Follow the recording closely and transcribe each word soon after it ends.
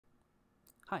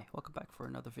Hi, welcome back for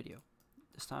another video.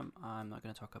 This time I'm not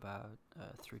going to talk about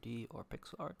 3D or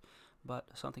pixel art, but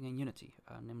something in Unity,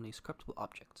 namely scriptable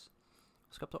objects.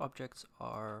 Scriptable objects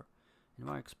are, in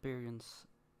my experience,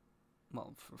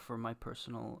 well, for my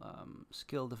personal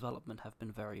skill development, have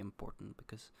been very important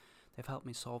because they've helped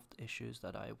me solve issues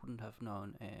that I wouldn't have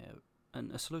known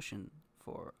a solution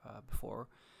for before,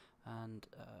 and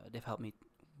they've helped me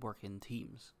work in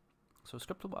teams. So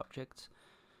scriptable objects,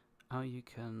 how you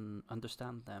can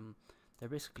understand them, they're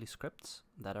basically scripts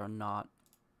that are not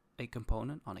a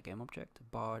component on a game object,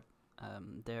 but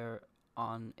they're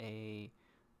on an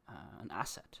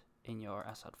asset in your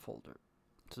asset folder.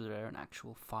 So they're an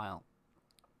actual file.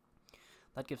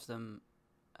 That gives them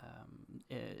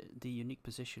the unique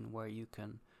position where you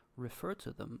can refer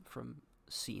to them from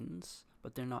scenes,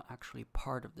 but they're not actually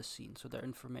part of the scene. So their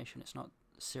information is not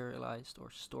serialized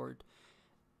or stored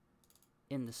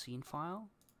in the scene file,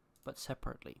 but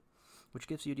separately, which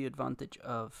gives you the advantage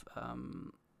of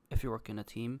if you work in a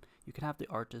team, you can have the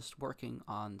artist working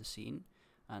on the scene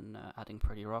and adding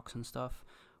pretty rocks and stuff,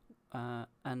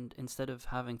 and instead of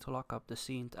having to lock up the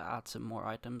scene to add some more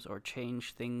items or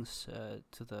change things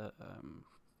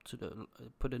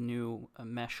put a new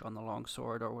mesh on the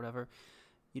longsword or whatever,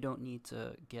 you don't need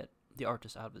to get the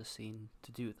artist out of the scene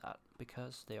to do that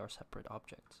because they are separate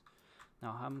objects.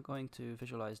 Now how I'm going to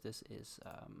visualize this is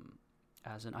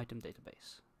as an item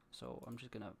database. So I'm just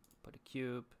gonna put a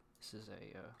cube. This is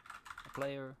a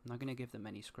player. I'm not gonna give them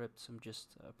any scripts. I'm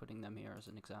just putting them here as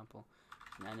an example.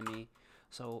 An enemy.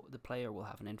 So the player will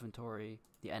have an inventory.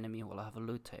 The enemy will have a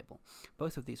loot table.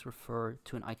 Both of these refer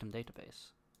to an item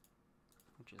database,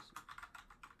 which is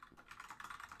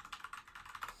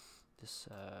this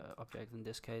object in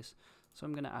this case. So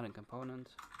I'm gonna add a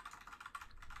component,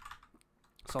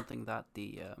 something that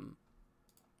the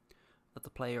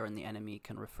player and the enemy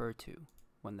can refer to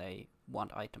when they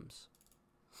want items.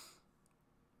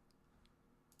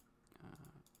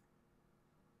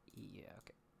 Yeah,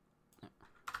 okay.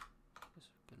 Just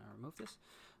gonna remove this.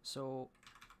 So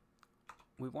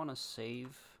we want to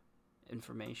save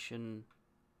information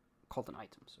called an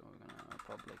item. So we're gonna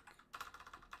public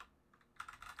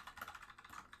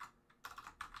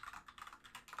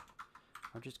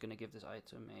I'm just gonna give this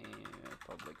item a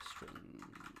public string.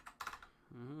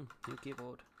 New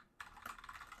keyboard.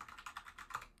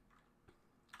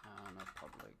 And a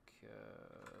public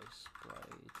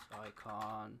sprite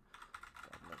icon.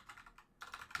 Public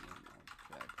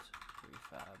object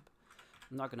prefab.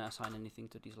 I'm not gonna assign anything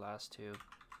to these last two,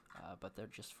 but they're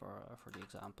just for the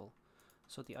example.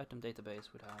 So the item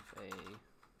database would have a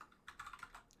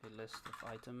list of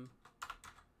items.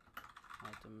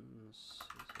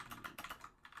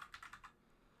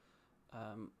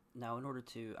 Now in order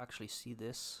to actually see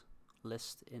this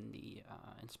list in the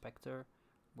inspector,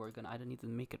 we're gonna either need to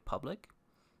make it public,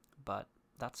 but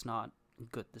that's not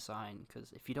good design,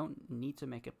 because if you don't need to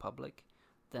make it public,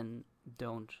 then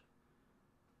don't,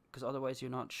 because otherwise you're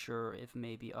not sure if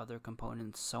maybe other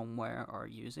components somewhere are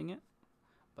using it.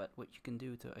 But what you can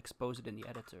do to expose it in the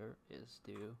editor is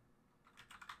do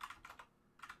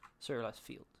serialized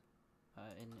field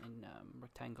in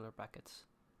rectangular brackets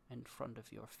in front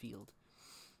of your field.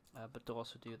 But to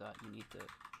also do that, you need to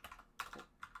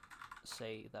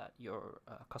say that your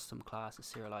custom class is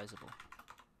serializable.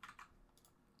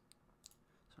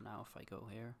 So now if I go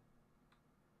here,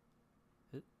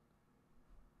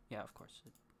 yeah, of course,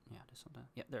 yeah, there's something.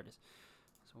 Yeah, there it is.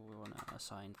 So we want to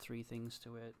assign 3 things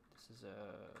to it. This is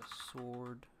a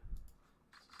sword,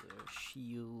 this is a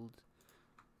shield,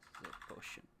 this is a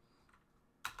potion.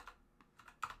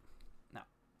 Now,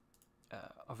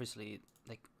 obviously,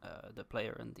 like the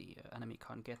player and the enemy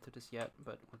can't get to this yet,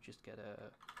 but we'll just get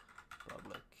a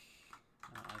public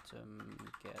item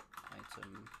get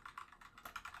item.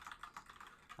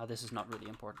 Now this is not really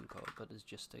important code, but it's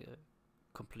just to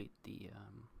complete the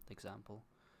example.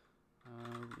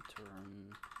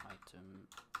 Return item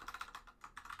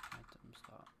items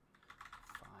dot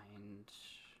find.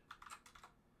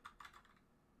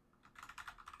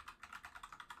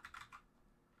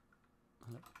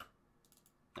 Hello?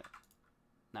 No.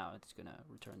 Now it's gonna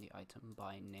return the item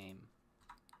by name.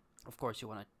 Of course you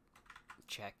want to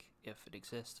check if it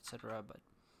exists, etc., but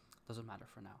doesn't matter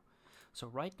for now. So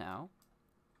right now,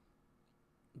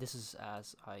 this is,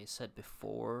 as I said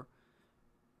before,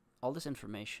 all this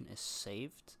information is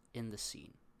saved in the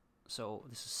scene. So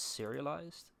this is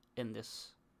serialized in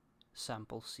this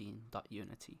sample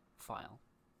scene.unity file.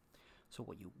 So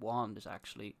what you want is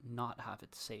actually not have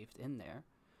it saved in there.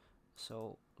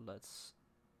 So let's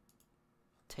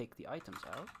take the items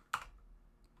out.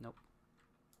 Nope.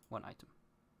 One item.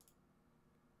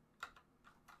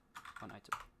 one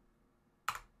item.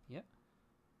 Yeah.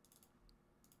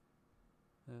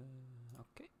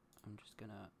 Okay, I'm just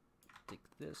gonna take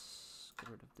this, get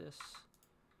rid of this,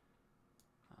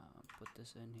 put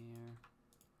this in here.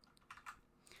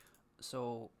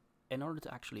 So in order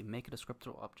to actually make it a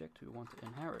scriptable object, we want to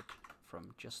inherit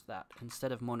from just that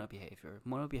instead of mono behavior.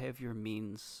 Mono behavior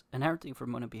means, inheriting from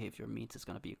mono behavior means it's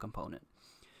going to be a component.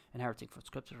 Inheriting from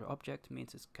scriptable object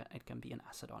means it can be an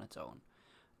asset on its own.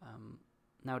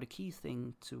 Now the key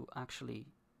thing to actually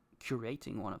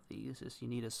curating one of these is you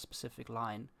need a specific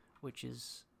line, which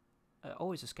is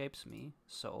always escapes me.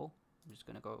 So I'm just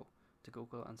going to go to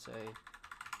Google and say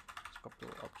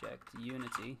Scriptable Object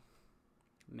Unity,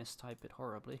 mistype it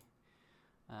horribly,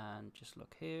 and just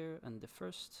look here, and the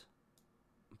first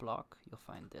block you'll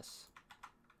find this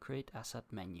create asset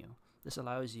menu. This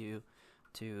allows you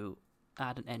to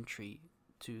add an entry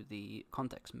to the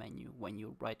context menu when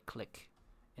you right click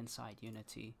inside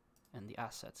Unity and the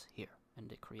assets here and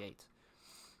the create.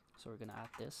 So we're gonna add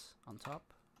this on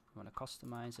top. I'm gonna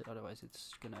customize it, otherwise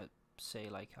it's gonna say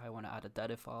like I want to add a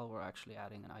data file. We're actually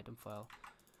adding an item file.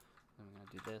 I'm gonna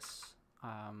do this.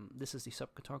 This is the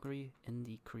subcategory in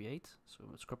the create, so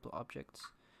scriptable objects.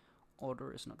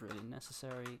 Order is not really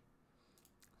necessary.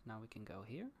 Now we can go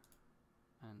here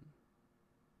and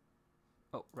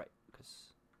oh right,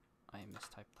 because I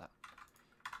mistyped that.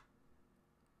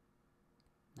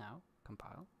 Now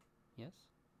compile, yes.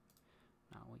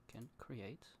 Now we can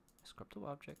create a scriptable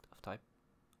object of type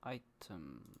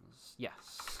items,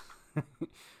 yes,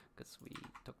 because we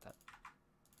took that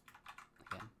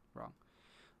again wrong.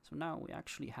 So now we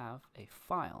actually have a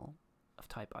file of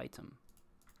type item.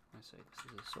 I say this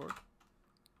is a sword.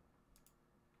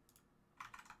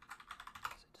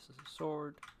 This is a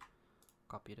sword.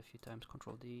 Copy it a few times.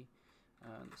 Control D.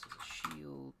 This is a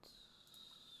shield.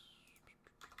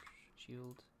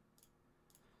 Shield.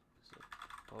 This is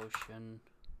a potion.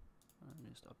 Let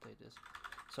me just update this.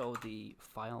 So the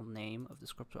file name of the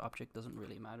scriptable object doesn't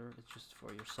really matter. It's just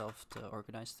for yourself to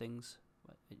organize things.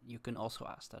 But you can also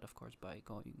ask that, of course, by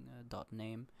going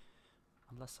 .name,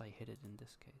 unless I hit it in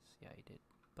this case. Yeah, I did,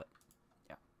 but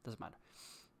yeah, doesn't matter.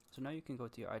 So now you can go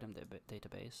to your item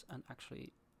database and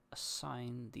actually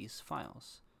assign these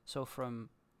files. So from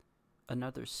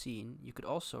another scene, you could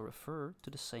also refer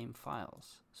to the same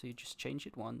files. So you just change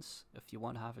it once. If you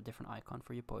want to have a different icon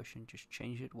for your potion, just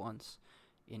change it once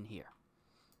in here.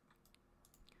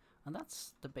 And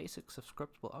that's the basics of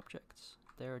scriptable objects.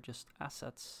 They're just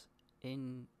assets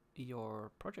in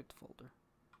your project folder.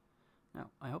 Now,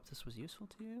 I hope this was useful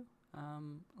to you.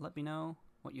 Let me know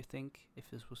what you think, if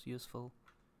this was useful,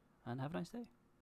 and have a nice day.